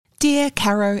Dear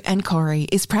Caro and Corey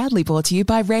is proudly brought to you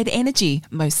by Red Energy.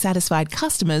 Most satisfied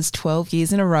customers 12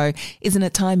 years in a row. Isn't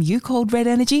it time you called Red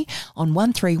Energy on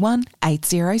 131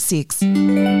 806? And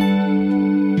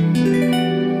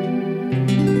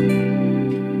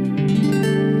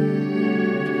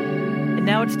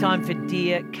now it's time for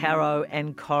Dear Caro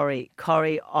and Corey.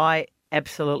 Corey, I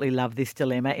absolutely love this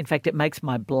dilemma. In fact, it makes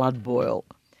my blood boil.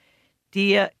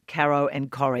 Dear Caro and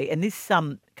Corey, and this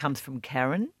comes from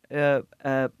Karen, a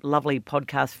lovely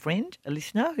podcast friend, a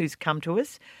listener who's come to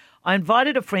us. I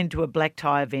invited a friend to a black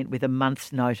tie event with a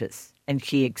month's notice, and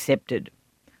she accepted.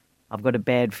 I've got a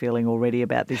bad feeling already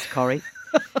about this, Corey.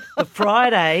 The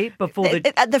Friday before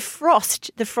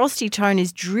the frosty tone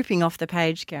is dripping off the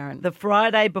page, Karen. The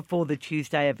Friday before the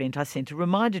Tuesday event, I sent a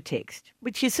reminder text,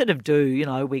 which you sort of do,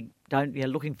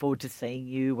 looking forward to seeing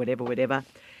you, whatever.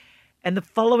 And the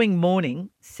following morning,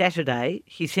 Saturday,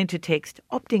 she sent a text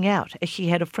opting out as she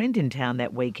had a friend in town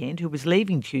that weekend who was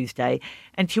leaving Tuesday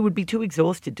and she would be too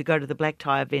exhausted to go to the black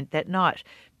tie event that night.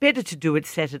 Better to do it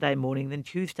Saturday morning than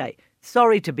Tuesday.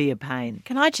 Sorry to be a pain.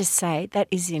 Can I just say that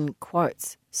is in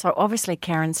quotes. So obviously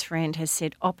Karen's friend has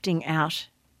said opting out.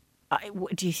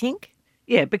 Do you think?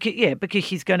 Yeah, because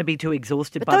she's going to be too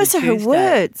exhausted but by the Tuesday. Those are her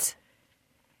words.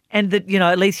 And that,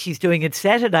 at least she's doing it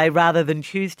Saturday rather than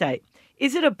Tuesday.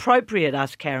 Is it appropriate,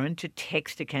 asked Karen, to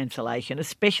text a cancellation,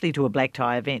 especially to a black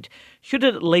tie event? Should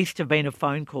it at least have been a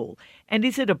phone call? And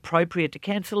is it appropriate to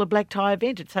cancel a black tie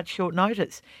event at such short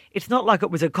notice? It's not like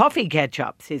it was a coffee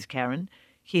catch-up, says Karen.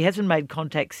 She hasn't made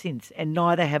contact since, and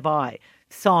neither have I.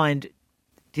 Signed,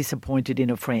 disappointed in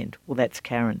a friend. Well, that's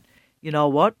Karen. You know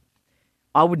what?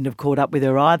 I wouldn't have caught up with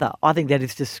her either. I think that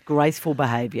is disgraceful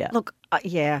behaviour. Look,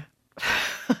 yeah.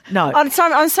 No. On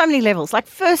so many levels. Like,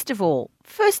 first of all,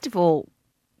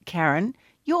 Karen,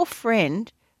 your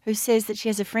friend who says that she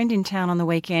has a friend in town on the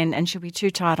weekend and she'll be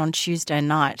too tired on Tuesday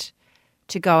night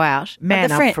to go out.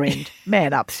 Man up, friend.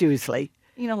 Man up, seriously.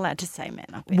 You're not allowed to say man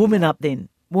up. Woman up then.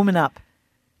 Woman up.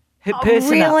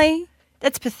 Person really? Up.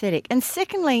 That's pathetic. And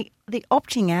secondly, the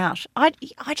opting out. I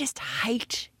just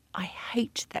hate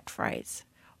that phrase.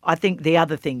 I think the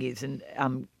other thing is, and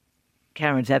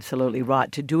Karen's absolutely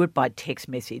right, to do it by text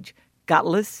message,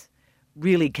 gutless,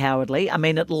 really cowardly. I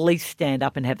mean, at least stand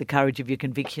up and have the courage of your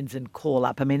convictions and call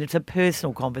up. I mean, it's a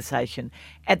personal conversation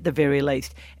at the very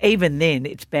least. Even then,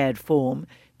 it's bad form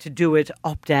to do it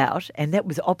opt out. And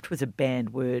opt was a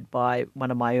banned word by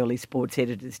one of my early sports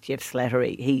editors, Jeff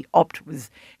Slattery. He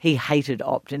hated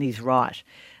opt, and he's right.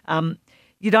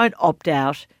 You don't opt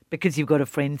out because you've got a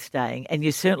friend staying, and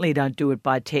you certainly don't do it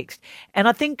by text. And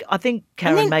I think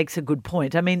Karen makes a good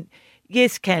point. I mean,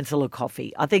 yes, cancel a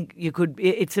coffee. I think you could.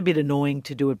 It's a bit annoying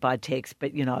to do it by text,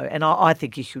 but and I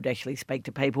think you should actually speak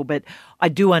to people. But I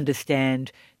do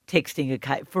understand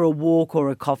texting for a walk or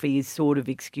a coffee is sort of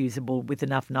excusable with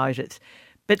enough notice.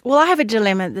 But I have a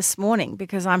dilemma this morning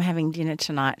because I'm having dinner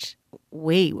tonight.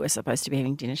 We were supposed to be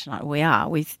having dinner tonight. We are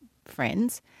with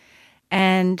friends,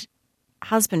 and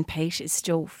husband Pete is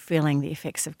still feeling the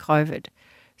effects of COVID,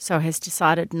 so has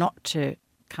decided not to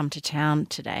come to town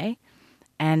today.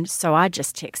 And so I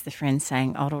just text the friend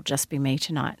saying, it'll just be me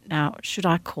tonight. Now, should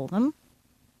I call them?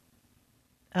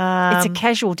 It's a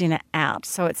casual dinner out,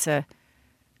 so it's a,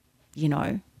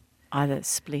 either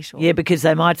split or... Yeah, because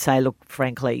they might say, look,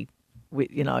 frankly,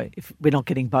 if we're not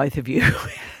getting both of you...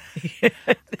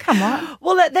 Come on.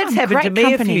 Well, that's happened to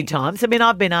me a few times. I mean,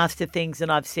 I've been asked to things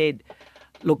and I've said,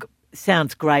 look,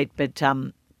 sounds great, but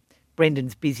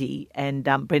Brendan's busy and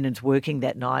Brendan's working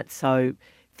that night, so...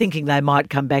 thinking they might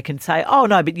come back and say, oh,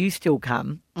 no, but you still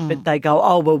come. But they go,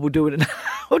 oh, well, we'll do it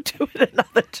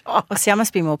another time. Well, see, I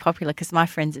must be more popular because my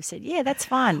friends have said, yeah, that's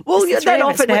fine. Well, that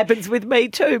often happens with me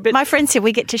too. But my friend said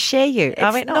we get to share you.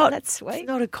 I went, that's sweet. It's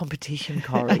not a competition,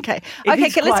 Corey. Okay,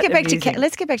 let's get back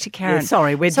to Karen. Yeah,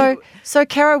 sorry. So,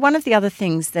 Caro, one of the other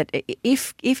things that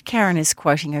if Karen is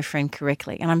quoting her friend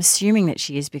correctly, and I'm assuming that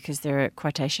she is because there are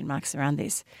quotation marks around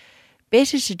this,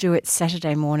 better to do it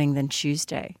Saturday morning than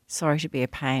Tuesday. Sorry to be a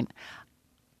pain.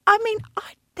 I mean,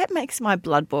 that makes my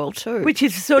blood boil too. Which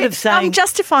is sort of saying... I'm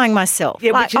justifying myself.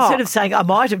 Yeah, which is sort of saying I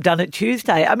might have done it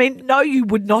Tuesday. I mean, no, you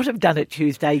would not have done it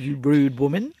Tuesday, you rude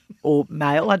woman or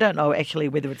male. I don't know actually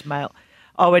whether it's male.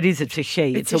 Oh, it is. It's a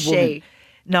she. It's a woman. she.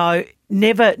 No,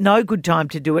 never, no good time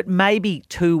to do it, maybe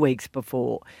 2 weeks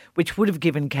before, which would have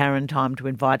given Karen time to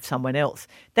invite someone else.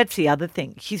 That's the other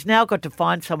thing. She's now got to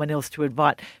find someone else to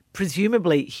invite.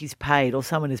 Presumably she's paid or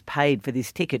someone has paid for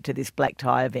this ticket to this black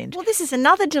tie event. Well, this is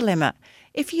another dilemma.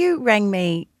 If you rang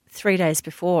me 3 days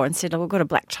before and said, we've got a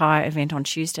black tie event on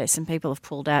Tuesday, some people have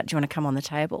pulled out, do you want to come on the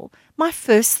table? My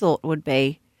first thought would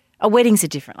be, Weddings are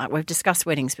different. Like we've discussed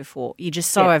weddings before. You're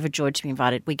just so Yeah. overjoyed to be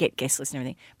invited. We get guest lists and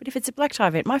everything. But if it's a black tie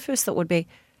event, my first thought would be,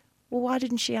 well, why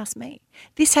didn't she ask me?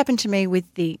 This happened to me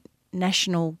with the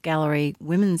National Gallery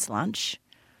Women's Lunch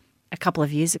a couple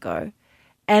of years ago.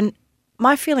 And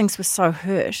my feelings were so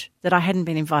hurt that I hadn't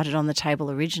been invited on the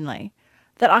table originally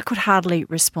that I could hardly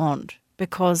respond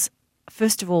because,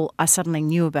 first of all, I suddenly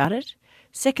knew about it.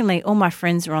 Secondly, all my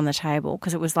friends were on the table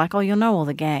because it was like, oh, you'll know all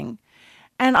the gang.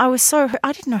 And I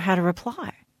didn't know how to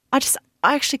reply.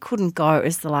 I actually couldn't go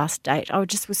as the last date. I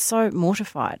just was so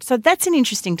mortified. So that's an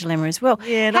interesting dilemma as well.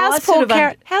 Yeah, no,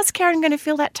 How's Karen going to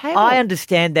fill that table? I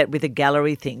understand that with a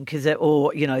gallery thing,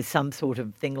 or some sort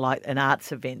of thing like an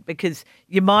arts event, because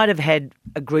you might have had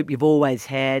a group you've always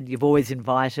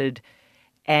invited,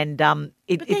 and But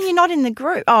then you're not in the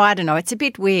group. Oh, I don't know. It's a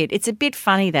bit weird. It's a bit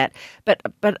funny that, but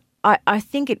I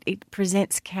think it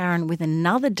presents Karen with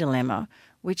another dilemma,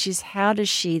 which is how does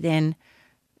she then?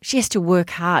 She has to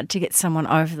work hard to get someone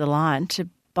over the line to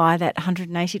buy that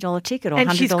 $180 ticket or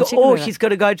 $100 ticket. Or she's got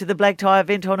to go to the black tie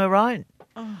event on her own.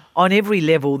 Oh. On every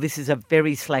level, this is a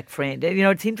very slack friend. And,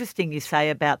 it's interesting you say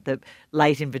about the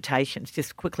late invitations,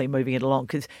 just quickly moving it along,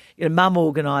 because, Mum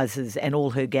organises and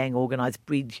all her gang organise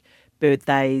bridge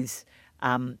birthdays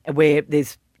where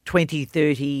there's 20,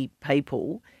 30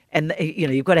 people and,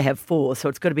 you've got to have 4, so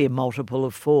it's got to be a multiple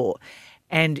of 4.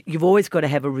 And you've always got to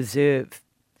have a reserve.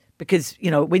 Because,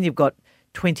 when you've got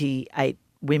 28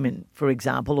 women, for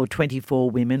example, or 24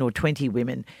 women or 20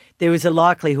 women, there is a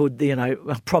likelihood, a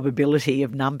probability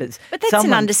of numbers. But that's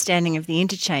an understanding of the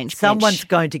interchange. Someone's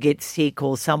going to get sick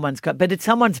or but it's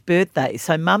someone's birthday.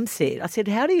 So Mum said,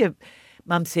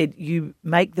 Mum said, you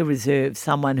make the reserve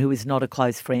someone who is not a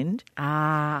close friend.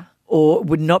 Or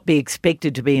would not be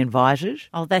expected to be invited.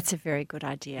 Oh, that's a very good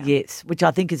idea. Yes, which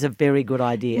I think is a very good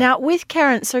idea. Now, with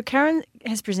Karen, so Karen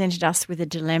has presented us with a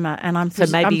dilemma, and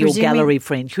maybe your gallery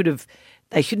friend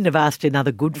they shouldn't have asked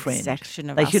another good friend.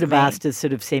 Exactly. They should have asked a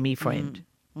sort of semi-friend.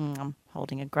 I'm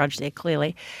holding a grudge there,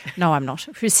 clearly. No, I'm not.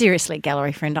 Seriously,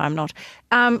 gallery friend, I'm not.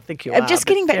 I think you are. Just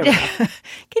getting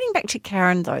back to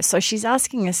Karen, though. So she's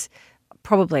asking us,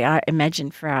 probably, I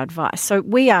imagine, for our advice. So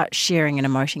we are sharing and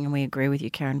emoting, and we agree with you,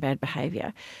 Karen, bad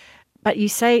behaviour. But you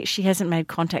say she hasn't made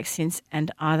contact since,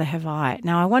 and either have I.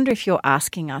 Now, I wonder if you're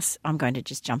asking us, I'm going to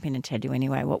just jump in and tell you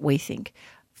anyway what we think.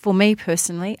 For me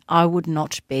personally, I would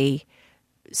not be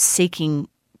seeking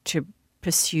to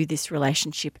pursue this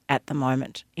relationship at the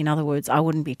moment. In other words, I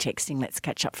wouldn't be texting, let's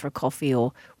catch up for a coffee,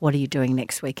 or what are you doing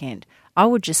next weekend? I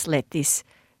would just let this,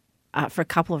 for a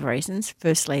couple of reasons.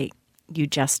 Firstly, you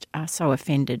just are so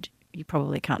offended, you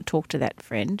probably can't talk to that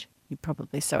friend. You're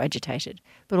probably so agitated.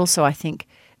 But also I think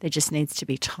there just needs to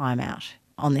be time out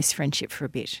on this friendship for a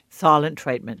bit. Silent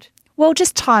treatment. Well,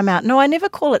 just time out. No, I never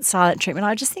call it silent treatment.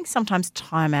 I just think sometimes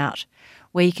time out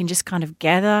where you can just kind of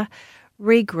gather,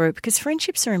 regroup, because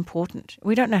friendships are important.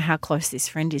 We don't know how close this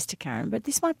friend is to Karen, but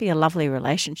this might be a lovely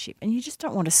relationship and you just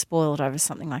don't want to spoil it over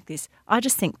something like this. I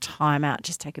just think time out.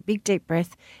 Just take a big deep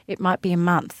breath. It might be a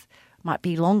month, might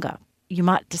be longer. You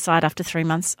might decide after 3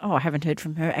 months, I haven't heard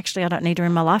from her. Actually, I don't need her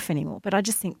in my life anymore. But I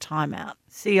just think time out.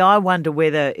 See, I wonder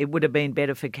whether it would have been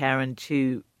better for Karen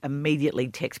to immediately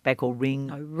text back or ring.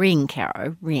 No, ring,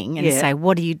 Caro, ring and say,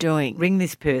 what are you doing? Ring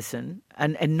this person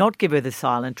and not give her the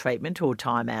silent treatment or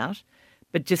time out,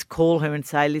 but just call her and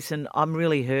say, listen, I'm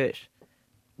really hurt.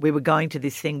 We were going to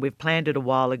this thing. We've planned it a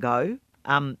while ago.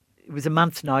 It was a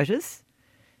month's notice.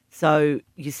 So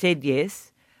you said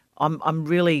yes. I'm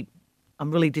really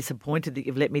disappointed that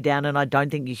you've let me down, and I don't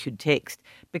think you should text,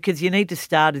 because you need to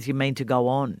start as you mean to go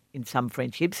on in some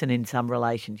friendships and in some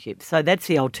relationships. So that's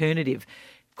the alternative.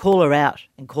 Call her out,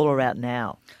 and call her out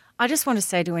now. I just want to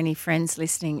say to any friends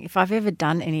listening, if I've ever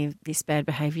done any of this bad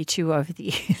behaviour to you over the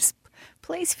years,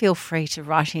 please feel free to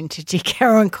write into Dear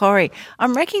Caro and Corrie.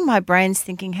 I'm racking my brains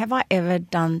thinking, have I ever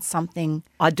done something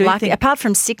apart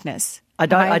from sickness? I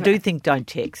do think don't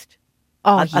text.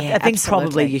 Oh, I think absolutely.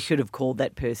 probably you should have called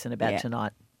that person about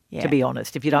tonight, to be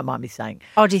honest, if you don't mind me saying.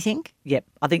 Oh, do you think? Yep,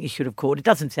 I think you should have called. It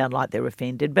doesn't sound like they're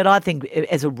offended, but I think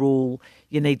as a rule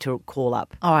you need to call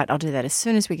up. All right, I'll do that as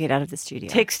soon as we get out of the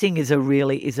studio. Texting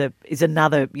is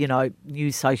another,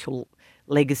 new social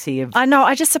legacy of... I know,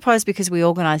 I just suppose because we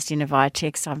organised dinner via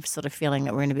text, I'm sort of feeling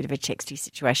that we're in a bit of a texty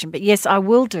situation. But yes, I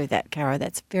will do that, Caro.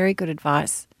 That's very good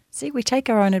advice. See, we take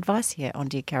our own advice here on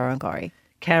Dear Caro and Corrie.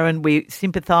 Karen, we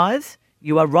sympathise.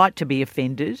 You are right to be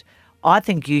offended. I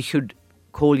think you should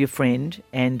call your friend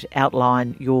and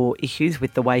outline your issues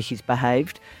with the way she's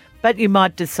behaved, but you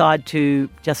might decide to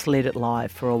just let it lie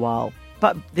for a while.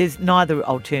 But there's neither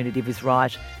alternative is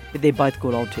right, but they're both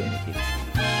good alternatives.